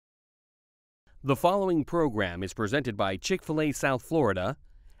The following program is presented by Chick-fil-A South Florida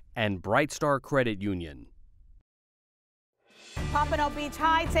and Bright Star Credit Union. Pompano Beach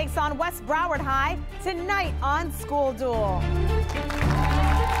High takes on West Broward High tonight on School Duel.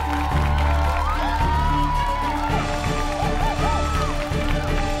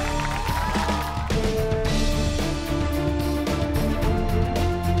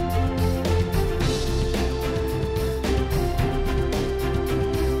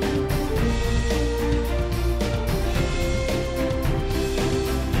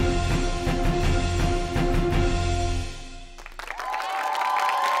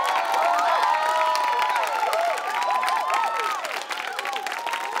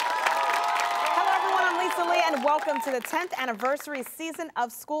 Welcome to the 10th anniversary season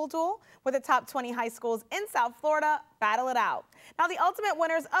of School Duel, where the top 20 high schools in South Florida battle it out. Now, the ultimate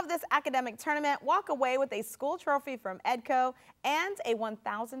winners of this academic tournament walk away with a school trophy from EDCO and a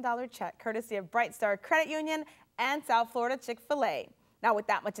 $1,000 check courtesy of Bright Star Credit Union and South Florida Chick-fil-A. Now, with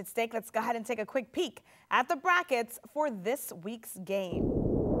that much at stake, let's go ahead and take a quick peek at the brackets for this week's game.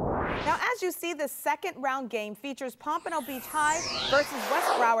 Now, as you see, the second round game features Pompano Beach High versus West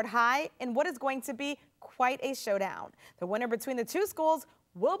Broward High in what is going to be quite a showdown. The winner between the two schools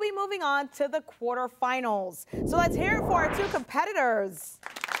will be moving on to the quarterfinals. So let's hear it for our two competitors.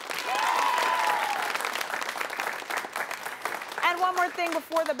 And one more thing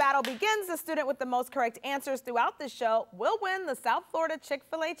before the battle begins, the student with the most correct answers throughout the show will win the South Florida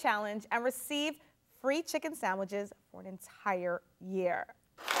Chick-fil-A Challenge and receive free chicken sandwiches for an entire year.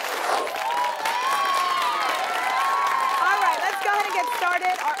 Get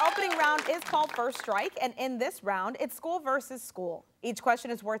started. Our opening round is called First Strike, and in this round, it's school versus school. Each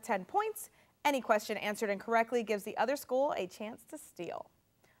question is worth 10 points. Any question answered incorrectly gives the other school a chance to steal.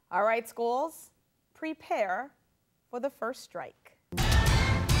 All right, schools, prepare for the first strike. Your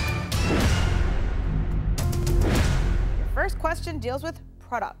first question deals with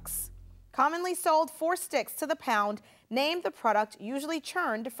products. Commonly sold 4 sticks to the pound, name the product usually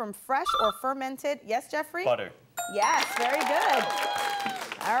churned from fresh or fermented. Yes, Jeffrey? Butter. Yes, very good.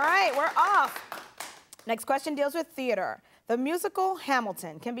 All right, we're off. Next question deals with theater. The musical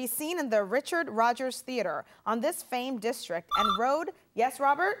Hamilton can be seen in the Richard Rodgers Theater on this famed district and road. Yes,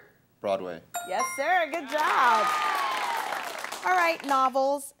 Robert? Broadway. Yes, sir. Good job. All right,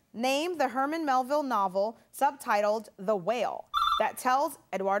 novels. Name the Herman Melville novel subtitled The Whale that tells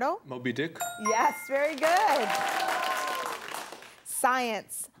Eduardo? Moby Dick. Yes, very good.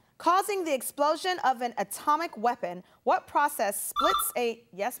 Science. Causing the explosion of an atomic weapon, what process splits a...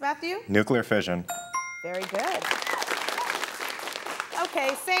 Yes, Matthew? Nuclear fission. Very good.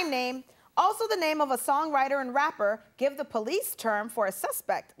 Okay, same name. Also the name of a songwriter and rapper. Give the police term for a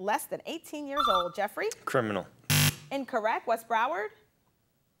suspect less than 18 years old. Jeffrey? Criminal. Incorrect. West Broward?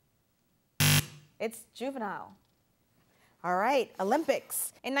 It's juvenile. All right,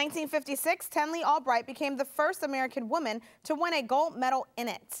 Olympics. In 1956, Tenley Albright became the first American woman to win a gold medal in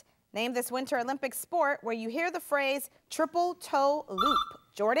it. Name this Winter Olympic sport where you hear the phrase triple toe loop.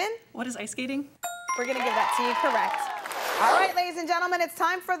 Jordan? What is ice skating? We're gonna give that to you correct. All right, ladies and gentlemen, it's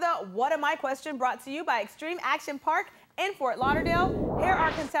time for the What Am I question brought to you by Extreme Action Park in Fort Lauderdale. Here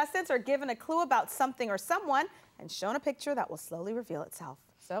our contestants are given a clue about something or someone and shown a picture that will slowly reveal itself.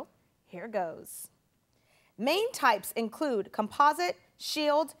 So here goes. Main types include composite,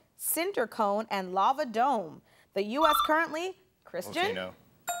 shield, cinder cone, and lava dome. The U.S. currently, Christian? Volcano.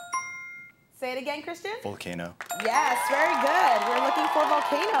 Say it again, Christian? Volcano. Yes, very good. We're looking for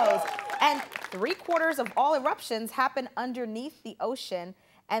volcanoes. And 3/4 of all eruptions happen underneath the ocean.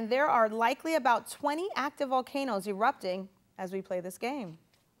 And there are likely about 20 active volcanoes erupting as we play this game.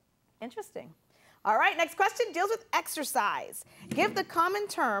 Interesting. All right, next question deals with exercise. Give the common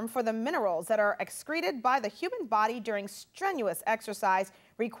term for the minerals that are excreted by the human body during strenuous exercise,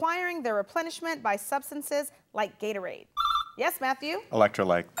 requiring their replenishment by substances like Gatorade. Yes, Matthew?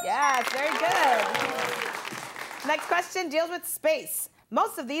 Electrolyte. Yes, very good. Next question deals with space.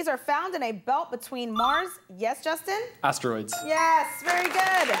 Most of these are found in a belt between Mars. Yes, Justin? Asteroids. Yes, very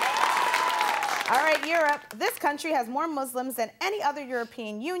good. All right, Europe. This country has more Muslims than any other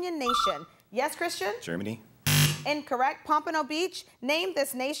European Union nation. Yes, Christian? Germany. Incorrect. Pompano Beach. Name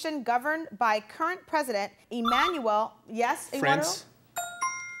this nation governed by current president Emmanuel. Yes, Eduardo? France.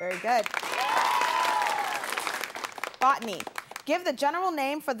 Very good. Botany. Give the general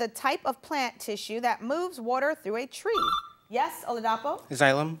name for the type of plant tissue that moves water through a tree. Yes, Oladapo?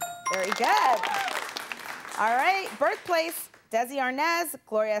 Xylem. Very good. All right, birthplace. Desi Arnaz,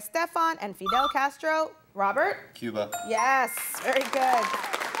 Gloria Estefan, and Fidel Castro. Robert? Cuba. Yes, very good.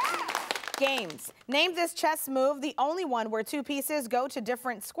 games. Name this chess move, the only one where two pieces go to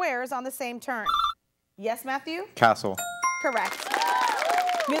different squares on the same turn. Yes, Matthew? Castle. Correct.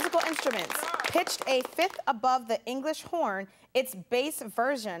 Musical instruments. Pitched a fifth above the English horn, its bass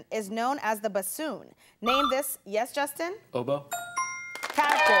version is known as the bassoon. Name this. Yes, Justin? Oboe.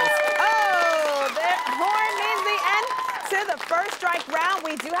 Characters. Oh, the horn means the end to the first strike round.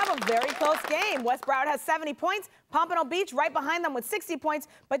 We do have a very close game. West Broward has 70 points. Pompano Beach right behind them with 60 points.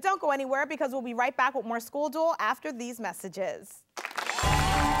 But don't go anywhere because we'll be right back with more School Duel after these messages.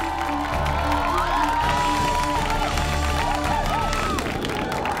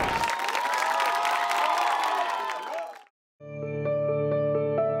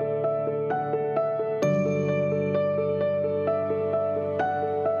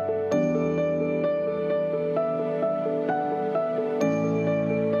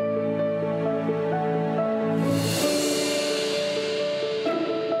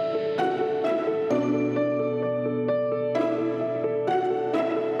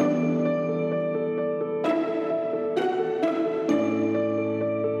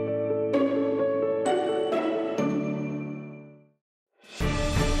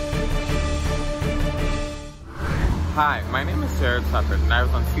 Hi, my name is Jared Shepard, and I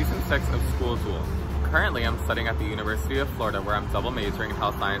was on Season 6 of School Duel. Currently, I'm studying at the University of Florida, where I'm double majoring in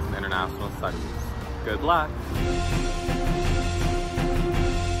Health Science and International Studies. Good luck!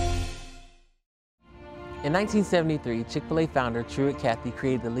 In 1973, Chick-fil-A founder Truett Cathy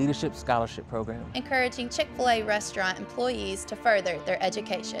created the Leadership Scholarship Program, encouraging Chick-fil-A restaurant employees to further their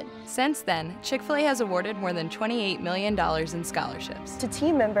education. Since then, Chick-fil-A has awarded more than $28 million in scholarships to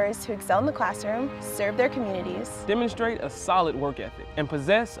team members who excel in the classroom, serve their communities, demonstrate a solid work ethic, and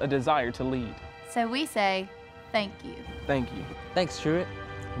possess a desire to lead. So we say, thank you. Thank you. Thanks, Truett.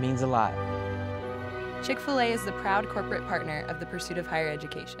 It means a lot. Chick-fil-A is the proud corporate partner of the pursuit of higher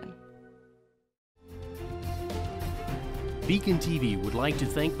education. BECON-TV would like to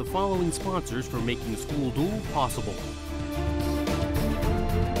thank the following sponsors for making School Duel possible.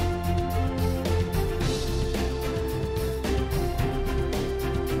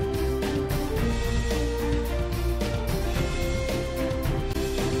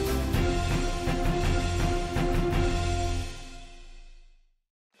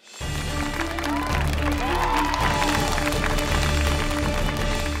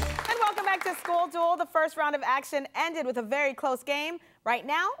 The first round of action ended with a very close game. Right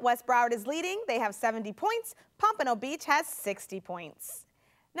now, West Broward is leading. They have 70 points. Pompano Beach has 60 points.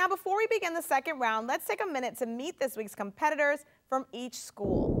 Now, before we begin the second round, let's take a minute to meet this week's competitors from each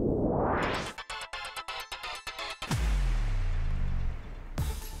school.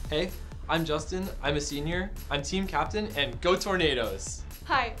 Hey, I'm Justin. I'm a senior. I'm team captain, and go Tornadoes!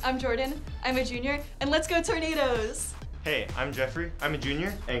 Hi, I'm Jordan. I'm a junior, and let's go Tornadoes! Hey, I'm Jeffrey. I'm a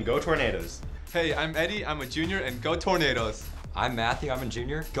junior, and go Tornadoes. Hey, I'm Eddie. I'm a junior, and go Tornadoes. I'm Matthew. I'm a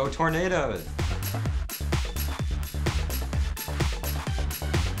junior. Go Tornadoes.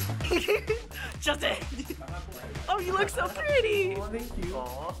 Justin! Oh, you look so pretty! Oh, thank you.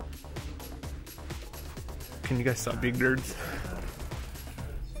 Aww. Can you guys stop being nerds?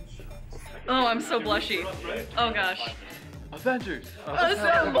 Oh, I'm so blushy. Oh gosh. Avengers!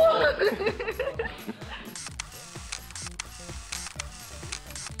 Assemble!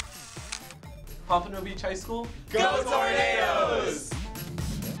 Pompano Beach High School, go Tornadoes!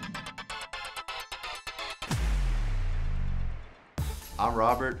 I'm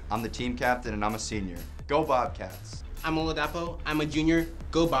Robert, I'm the team captain, and I'm a senior. Go Bobcats. I'm Oladapo, I'm a junior.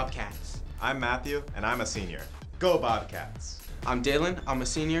 Go Bobcats. I'm Matthew, and I'm a senior. Go Bobcats. I'm Dalen, I'm a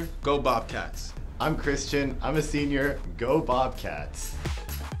senior. Go Bobcats. I'm Christian, I'm a senior. Go Bobcats.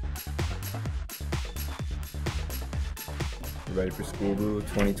 You ready for School Duel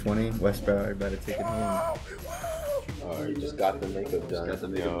 2020? West Broward, better take it home. Alright, just got the makeup done. Got the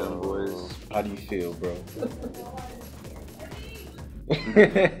makeup done, boys. How do you feel, bro?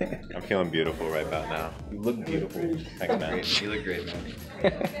 I'm feeling beautiful right about now. You look beautiful. Thanks, man. You look great, man.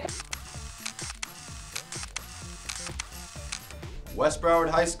 West Broward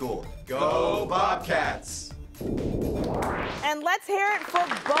High School, go Bobcats! And let's hear it for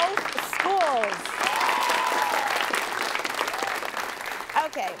both schools.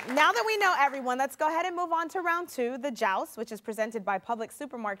 Okay, now that we know everyone, let's go ahead and move on to round two, the Joust, which is presented by Public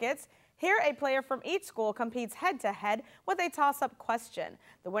Supermarkets. Here, a player from each school competes head-to-head with a toss-up question.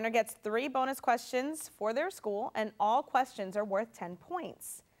 The winner gets 3 bonus questions for their school, and all questions are worth 10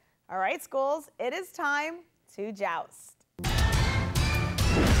 points. All right, schools, it is time to joust.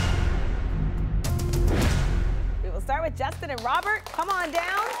 We will start with Justin and Robert. Come on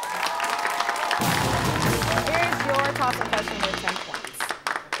down. Here's your toss-up question worth 10 points.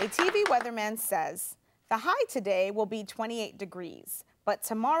 A TV weatherman says, the high today will be 28 degrees, but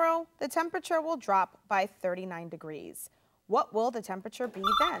tomorrow the temperature will drop by 39 degrees. What will the temperature be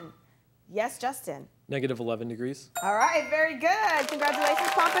then? Yes, Justin. -11 degrees. All right, very good.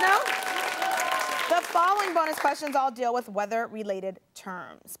 Congratulations, Pompano. The following bonus questions all deal with weather-related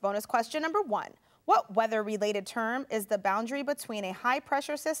terms. Bonus question number 1. What weather-related term is the boundary between a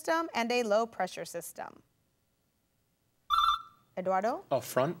high-pressure system and a low-pressure system? Eduardo?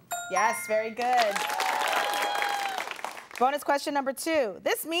 Front. Yes, very good. Bonus question number 2.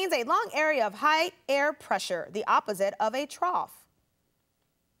 This means a long area of high air pressure, the opposite of a trough.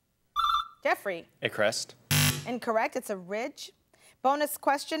 Jeffrey? A crest. Incorrect, it's a ridge. Bonus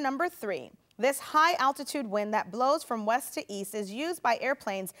question number 3. This high altitude wind that blows from west to east is used by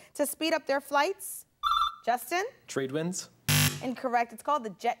airplanes to speed up their flights. Justin? Trade winds. Incorrect, it's called the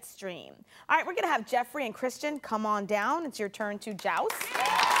jet stream. All right, we're gonna have Jeffrey and Christian come on down. It's your turn to joust.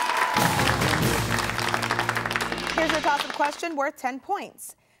 Here's your toss-up question worth 10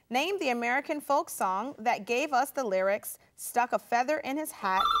 points. Name the American folk song that gave us the lyrics, stuck a feather in his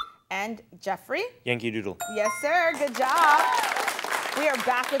hat, and Jeffrey? Yankee Doodle. Yes, sir, good job. We are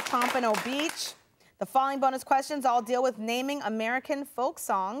back with Pompano Beach. The following bonus questions all deal with naming American folk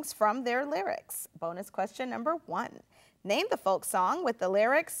songs from their lyrics. Bonus question number 1. Name the folk song with the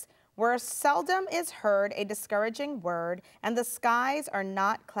lyrics, where seldom is heard a discouraging word, and the skies are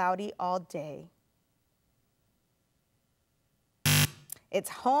not cloudy all day. It's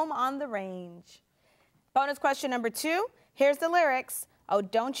Home on the Range. Bonus question number 2. Here's the lyrics. Oh,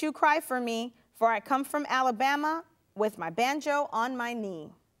 don't you cry for me, for I come from Alabama with my banjo on my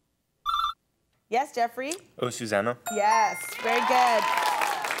knee. Yes, Jeffrey? Oh, Susanna. Yes, very good.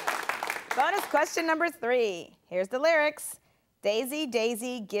 Bonus question number 3. Here's the lyrics. Daisy,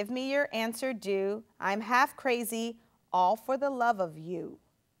 Daisy, give me your answer due. I'm half crazy, all for the love of you.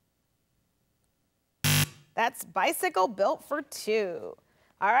 That's Bicycle Built for Two.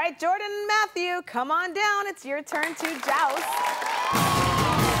 All right, Jordan and Matthew, come on down. It's your turn to joust.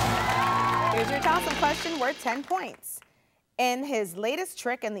 Here's your toss-up question worth 10 points. In his latest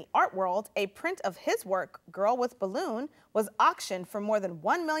trick in the art world, a print of his work, Girl with Balloon, was auctioned for more than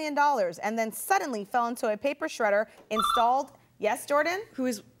 $1 million and then suddenly fell into a paper shredder installed. Yes, Jordan? Who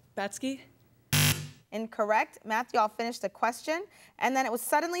is Batsky? Incorrect. Matthew, I'll finish the question. And then it was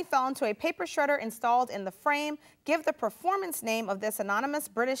suddenly fell into a paper shredder installed in the frame. Give the performance name of this anonymous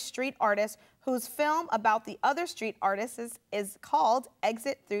British street artist whose film about the other street artists is called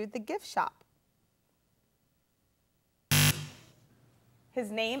Exit Through the Gift Shop. His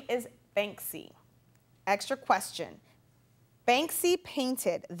name is Banksy. Extra question. Banksy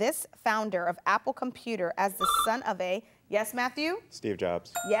painted this founder of Apple Computer as the son of a, yes, Matthew? Steve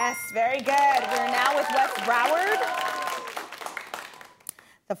Jobs. Yes, very good. We're now with West Broward.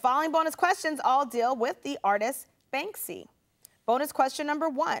 The following bonus questions all deal with the artist Banksy. Bonus question number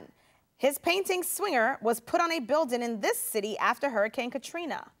 1. His painting Swinger was put on a building in this city after Hurricane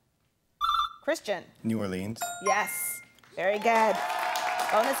Katrina. Christian? New Orleans. Yes, very good.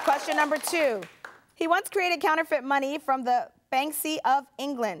 Bonus question number 2. He once created counterfeit money from the Banksy of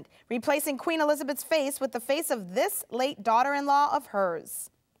England, replacing Queen Elizabeth's face with the face of this late daughter-in-law of hers.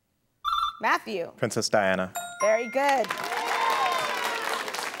 Matthew? Princess Diana. Very good.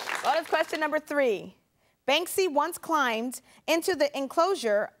 Bonus question number 3. Banksy once climbed into the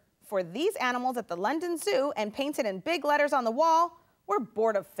enclosure for these animals at the London Zoo and painted in big letters on the wall, "We're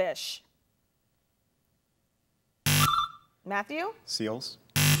bored of fish." Matthew? Seals.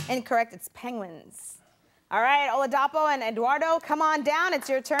 Incorrect, it's penguins. All right, Oladapo and Eduardo, come on down. It's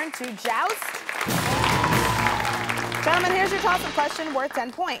your turn to joust. Gentlemen, here's your toss-up question worth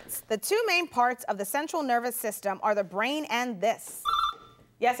 10 points. The 2 main parts of the central nervous system are the brain and this.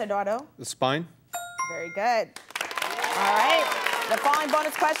 Yes, Eduardo? The spine. Very good. All right, the following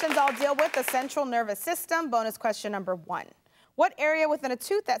bonus questions all deal with the central nervous system. Bonus question number 1. What area within a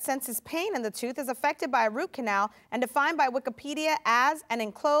tooth that senses pain in the tooth is affected by a root canal and defined by Wikipedia as an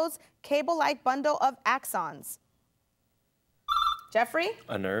enclosed cable-like bundle of axons? Jeffrey?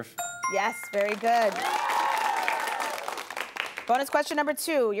 A nerve. Yes, very good. Bonus question number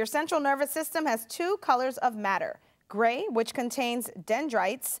 2. Your central nervous system has 2 colors of matter. Gray, which contains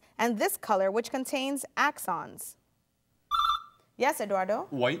dendrites, and this color, which contains axons. Yes, Eduardo?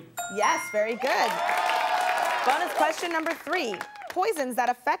 White. Yes, very good. Bonus question number 3. Poisons that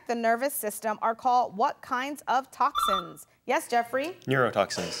affect the nervous system are called what kinds of toxins? Yes, Jeffrey?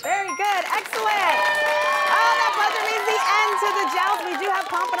 Neurotoxins. Very good. Excellent. Oh, that buzzer means the end to the joust. We do have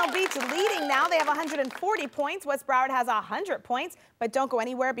Pompano Beach leading now. They have 140 points. West Broward has 100 points. But don't go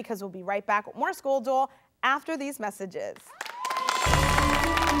anywhere because we'll be right back with more School Duel after these messages.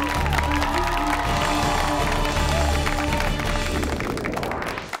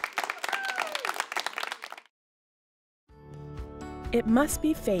 It must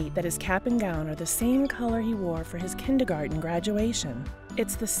be fate that his cap and gown are the same color he wore for his kindergarten graduation.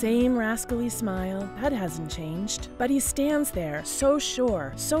 It's the same rascally smile, that hasn't changed. But he stands there, so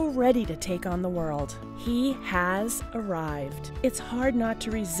sure, so ready to take on the world. He has arrived. It's hard not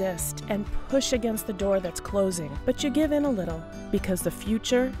to resist and push against the door that's closing, but you give in a little, because the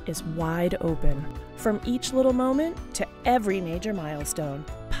future is wide open. From each little moment to every major milestone,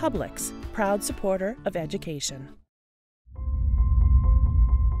 Publix, proud supporter of education.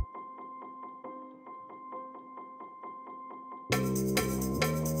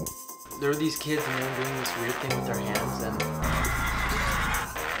 There were these kids and they were doing this weird thing with their hands and...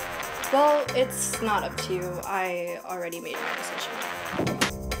 Well, it's not up to you. I already made my decision.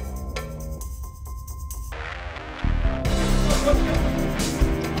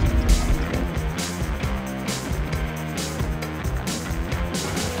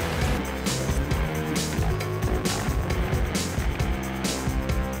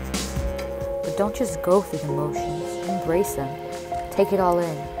 But don't just go through the motions. Embrace them. Take it all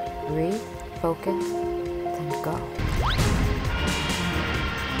in. Breathe, focus, then go.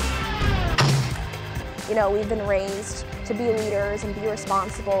 You know, we've been raised to be leaders and be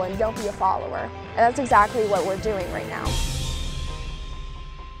responsible and don't be a follower. And that's exactly what we're doing right now.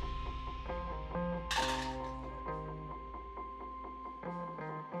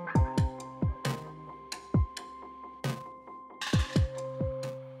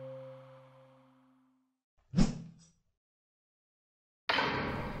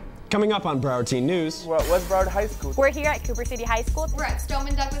 Coming up on Broward Teen News. We're at West Broward High School. We're here at Cooper City High School. We're at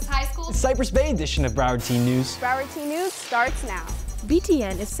Stoneman Douglas High School. Cypress Bay edition of Broward Teen News. Broward Teen News starts now.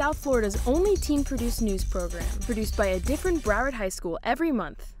 BTN is South Florida's only teen-produced news program, produced by a different Broward High School every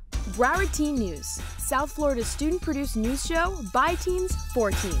month. Broward Teen News, South Florida's student-produced news show by teens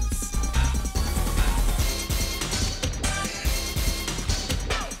for teens.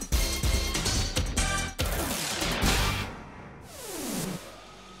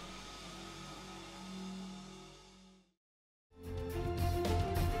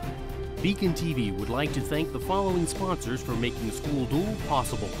 BECON-TV would like to thank the following sponsors for making School Duel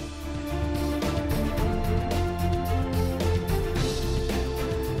possible.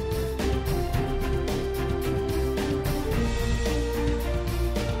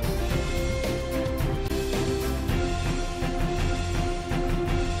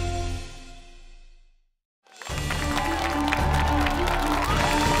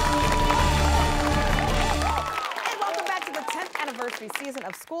 Season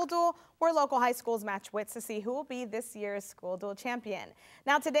of School Duel, where local high schools match wits to see who will be this year's School Duel champion.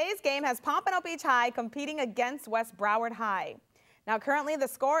 Now today's game has Pompano Beach High competing against West Broward High. Now currently the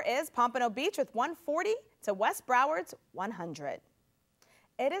score is Pompano Beach with 140 to West Broward's 100.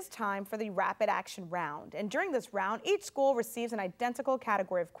 It is time for the rapid action round, and during this round each school receives an identical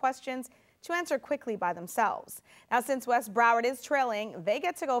category of questions to answer quickly by themselves. Now, since West Broward is trailing, they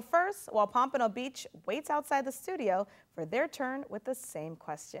get to go first, while Pompano Beach waits outside the studio for their turn with the same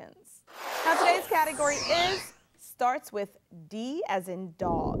questions. Now, today's category starts with D as in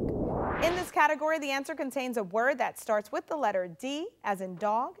dog. In this category, the answer contains a word that starts with the letter D as in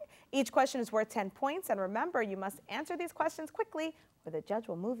dog. Each question is worth 10 points, and remember, you must answer these questions quickly or the judge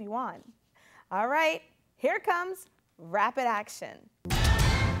will move you on. All right, here comes rapid action.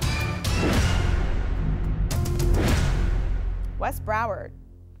 West Broward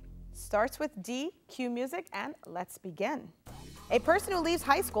starts with D, cue music, and let's begin. A person who leaves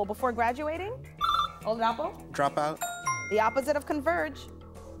high school before graduating? Oldapo? Dropout. The opposite of converge?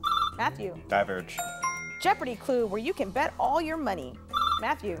 Matthew? Diverge. Jeopardy clue where you can bet all your money?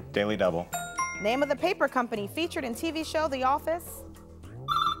 Matthew? Daily double. Name of the paper company featured in TV show The Office?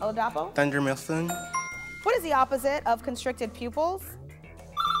 Oldapo? Thunder Mifflin. What is the opposite of constricted pupils?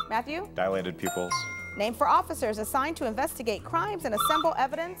 Matthew? Dilated pupils. Name for officers assigned to investigate crimes and assemble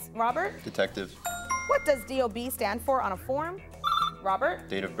evidence. Robert? Detective. What does DOB stand for on a form? Robert?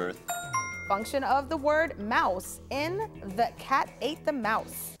 Date of birth. Function of the word mouse in The Cat Ate the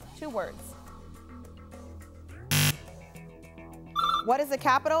Mouse. 2 words. What is the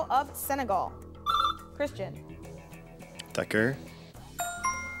capital of Senegal? Christian. Dakar.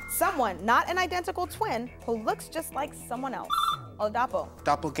 Someone, not an identical twin, who looks just like someone else. Oldapo.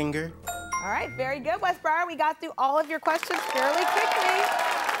 Doppelganger. All right, very good, West Broward. We got through all of your questions fairly quickly.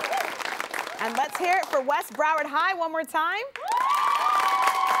 And let's hear it for West Broward High one more time.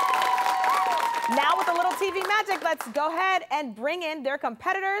 Now with a little TV magic, let's go ahead and bring in their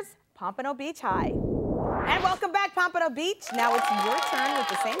competitors, Pompano Beach High. And welcome back, Pompano Beach. Now it's your turn with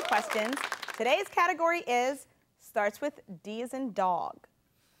the same questions. Today's category starts with D as in dog.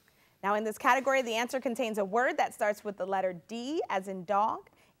 Now in this category, the answer contains a word that starts with the letter D as in dog.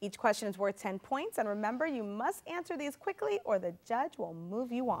 Each question is worth 10 points, and remember, you must answer these quickly or the judge will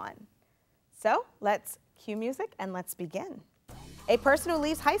move you on. So let's cue music and let's begin. A person who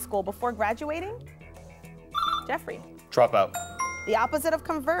leaves high school before graduating? Jeffrey. Dropout. The opposite of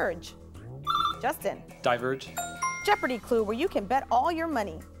converge? Justin. Diverge. Jeopardy clue where you can bet all your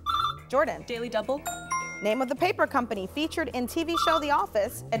money? Jordan. Daily Double. Name of the paper company featured in TV show The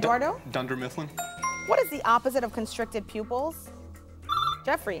Office? Eduardo. Dunder Mifflin. What is the opposite of constricted pupils?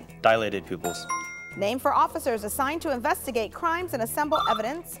 Jeffrey. Dilated pupils. Name for officers assigned to investigate crimes and assemble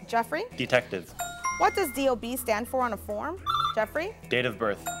evidence? Jeffrey. Detective. What does DOB stand for on a form? Jeffrey. Date of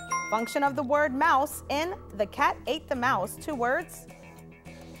birth. Function of the word mouse in The Cat Ate the Mouse. 2 words?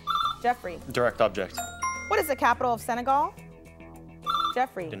 Jeffrey. Direct object. What is the capital of Senegal?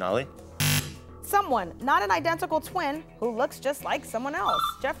 Jeffrey. Denali. Someone, not an identical twin, who looks just like someone else.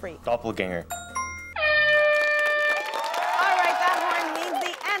 Jeffrey. Doppelganger. All right, that horn means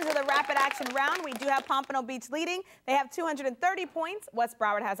the end of the rapid action round. We do have Pompano Beach leading. They have 230 points. West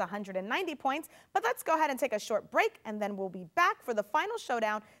Broward has 190 points. But let's go ahead and take a short break, and then we'll be back for the final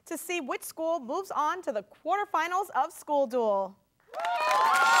showdown to see which school moves on to the quarterfinals of School Duel.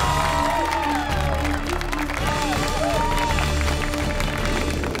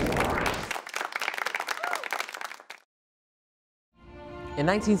 In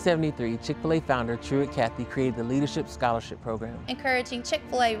 1973, Chick-fil-A founder Truett Cathy created the Leadership Scholarship Program, encouraging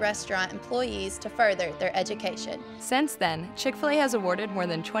Chick-fil-A restaurant employees to further their education. Since then, Chick-fil-A has awarded more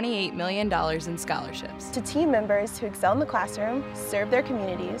than $28 million in scholarships To team members who excel in the classroom, serve their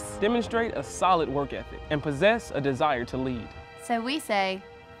communities, demonstrate a solid work ethic, and possess a desire to lead. So we say,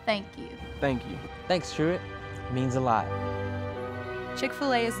 thank you. Thank you. Thanks, Truett. It means a lot.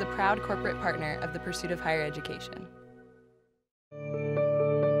 Chick-fil-A is the proud corporate partner of the pursuit of higher education.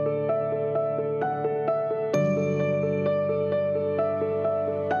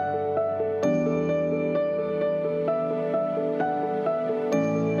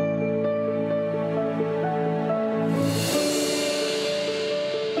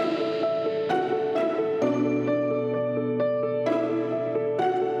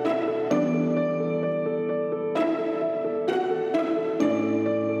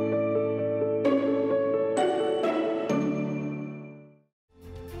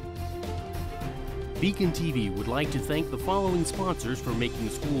 BECON-TV would like to thank the following sponsors for making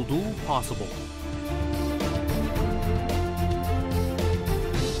School Duel possible.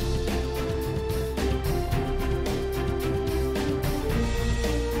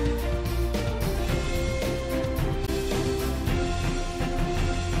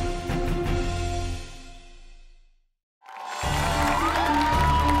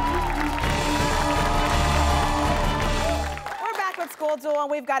 Duel,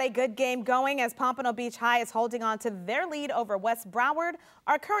 and we've got a good game going as Pompano Beach High is holding on to their lead over West Broward.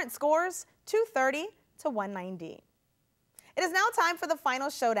 Our current scores, 230 to 190. It is now time for the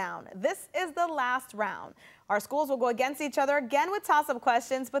final showdown. This is the last round. Our schools will go against each other again with toss-up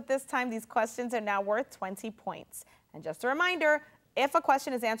questions, but this time these questions are now worth 20 points. And just a reminder, if a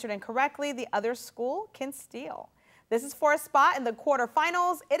question is answered incorrectly, the other school can steal. This is for a spot in the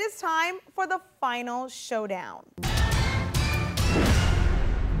quarterfinals. It is time for the final showdown.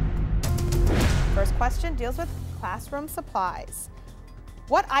 First question deals with classroom supplies.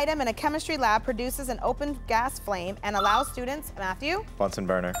 What item in a chemistry lab produces an open gas flame and allows students, Matthew? Bunsen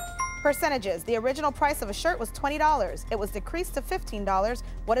burner. Percentages. The original price of a shirt was $20. It was decreased to $15.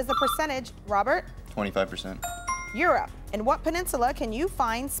 What is the percentage, Robert? 25%. Europe. In what peninsula can you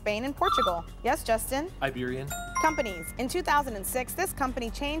find Spain and Portugal? Yes, Justin? Iberian. Companies. In 2006, this company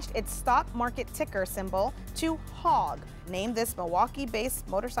changed its stock market ticker symbol to HOG. Name this Milwaukee-based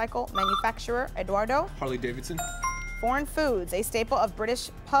motorcycle manufacturer, Eduardo? Harley Davidson. Foreign foods. A staple of British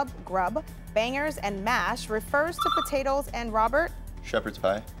pub grub, bangers, and mash refers to potatoes and Robert? Shepherd's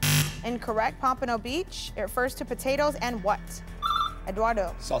pie. Incorrect. Pompano Beach. It refers to potatoes and what?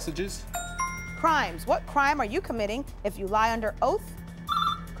 Eduardo? Sausages. Crimes. What crime are you committing if you lie under oath?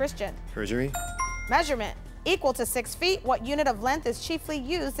 Christian. Perjury. Measurement. Equal to 6 feet. What unit of length is chiefly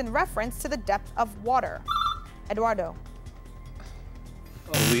used in reference to the depth of water? Eduardo.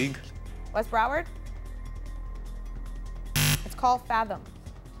 A league. West Broward. It's called fathom.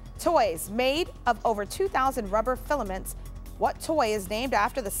 Toys. Made of over 2,000 rubber filaments. What toy is named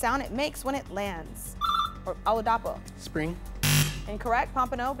after the sound it makes when it lands? Or Oladapo. Spring. Incorrect.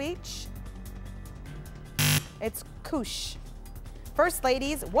 Pompano Beach. It's Koosh. First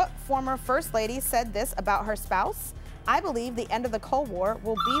ladies. What former first lady said this about her spouse? I believe the end of the Cold War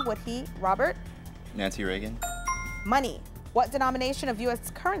will be what he, Robert? Nancy Reagan. Money. What denomination of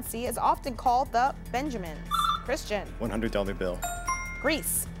U.S. currency is often called the Benjamins? Christian. $100 bill.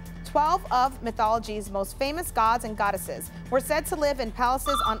 Greece. 12 of mythology's most famous gods and goddesses were said to live in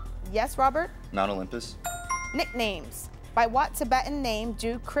palaces on, yes, Robert? Mount Olympus. Nicknames. By what Tibetan name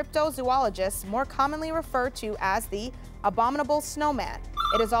do cryptozoologists more commonly refer to as the abominable snowman?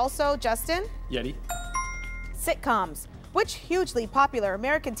 It is also, Justin? Yeti. Sitcoms. Which hugely popular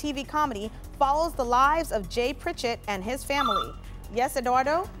American TV comedy follows the lives of Jay Pritchett and his family? Yes,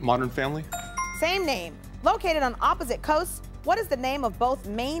 Eduardo? Modern Family. Same name. Located on opposite coasts, what is the name of both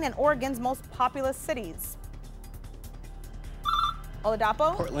Maine and Oregon's most populous cities?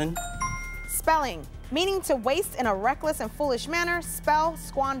 Oladapo? Portland. Spelling. Meaning to waste in a reckless and foolish manner, spell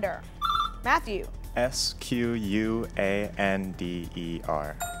squander. Matthew. SQUANDER.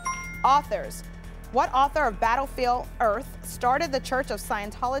 Authors. What author of Battlefield Earth started the Church of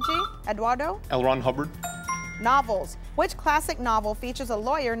Scientology? Eduardo? L. Ron Hubbard. Novels. Which classic novel features a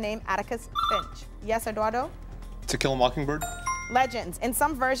lawyer named Atticus Finch? Yes, Eduardo? To Kill a Mockingbird. Legends. In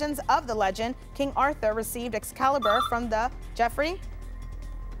some versions of the legend, King Arthur received Excalibur from the Jeffrey?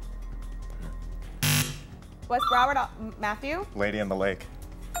 West Broward, Matthew? Lady in the Lake.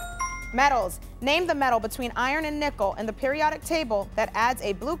 Metals. Name the metal between iron and nickel in the periodic table that adds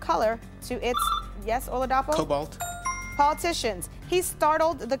a blue color to its, yes, Oladapo? Cobalt. Politicians. He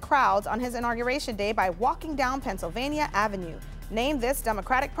startled the crowds on his inauguration day by walking down Pennsylvania Avenue. Name this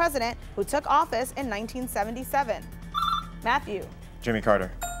Democratic president who took office in 1977. Matthew. Jimmy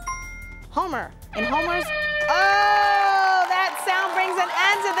Carter. Homer. In Homer's... Oh, that sound brings an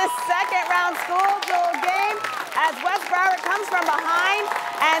end to this second round school duel game as West Broward comes from behind,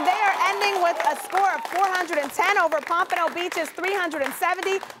 and they are ending with a score of 410 over Pompano Beach's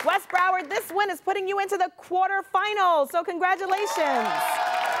 370. West Broward, this win is putting you into the quarterfinals, so congratulations.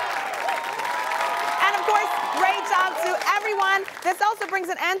 And of course, great job to everyone. This also brings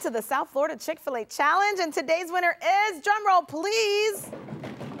an end to the South Florida Chick-fil-A Challenge, and today's winner is, drumroll please,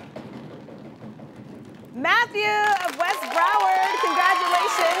 Matthew of West Broward.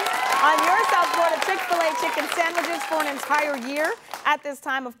 Congratulations on your South Florida Chick-fil-A chicken sandwiches for an entire year. At this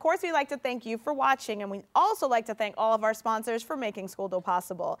time, of course, we'd like to thank you for watching, and we'd also like to thank all of our sponsors for making School Duel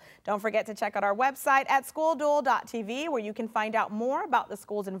possible. Don't forget to check out our website at schoolduel.tv, where you can find out more about the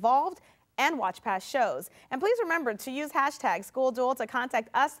schools involved and watch past shows. And please remember to use hashtag School Duel to contact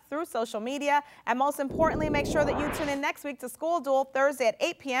us through social media. And most importantly, make sure that you tune in next week to School Duel Thursday at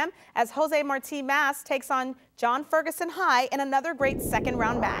 8 p.m. as Jose Marti Mass takes on John Ferguson High in another great second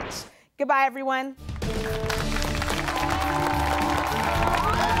round match. Goodbye, everyone.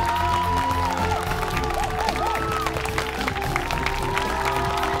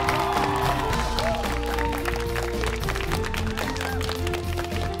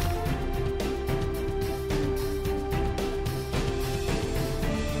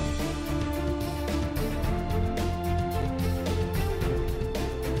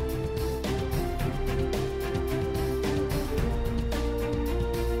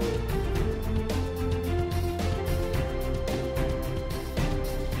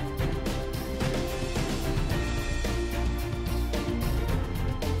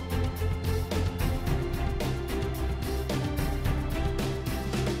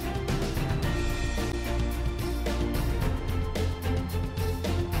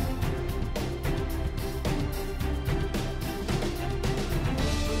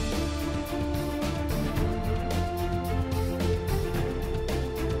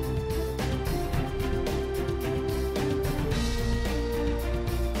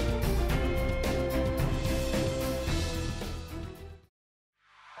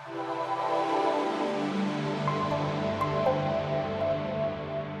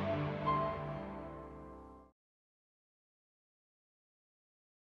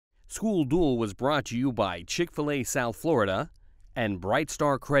 School Duel was brought to you by Chick-fil-A South Florida and Bright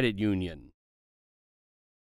Star Credit Union.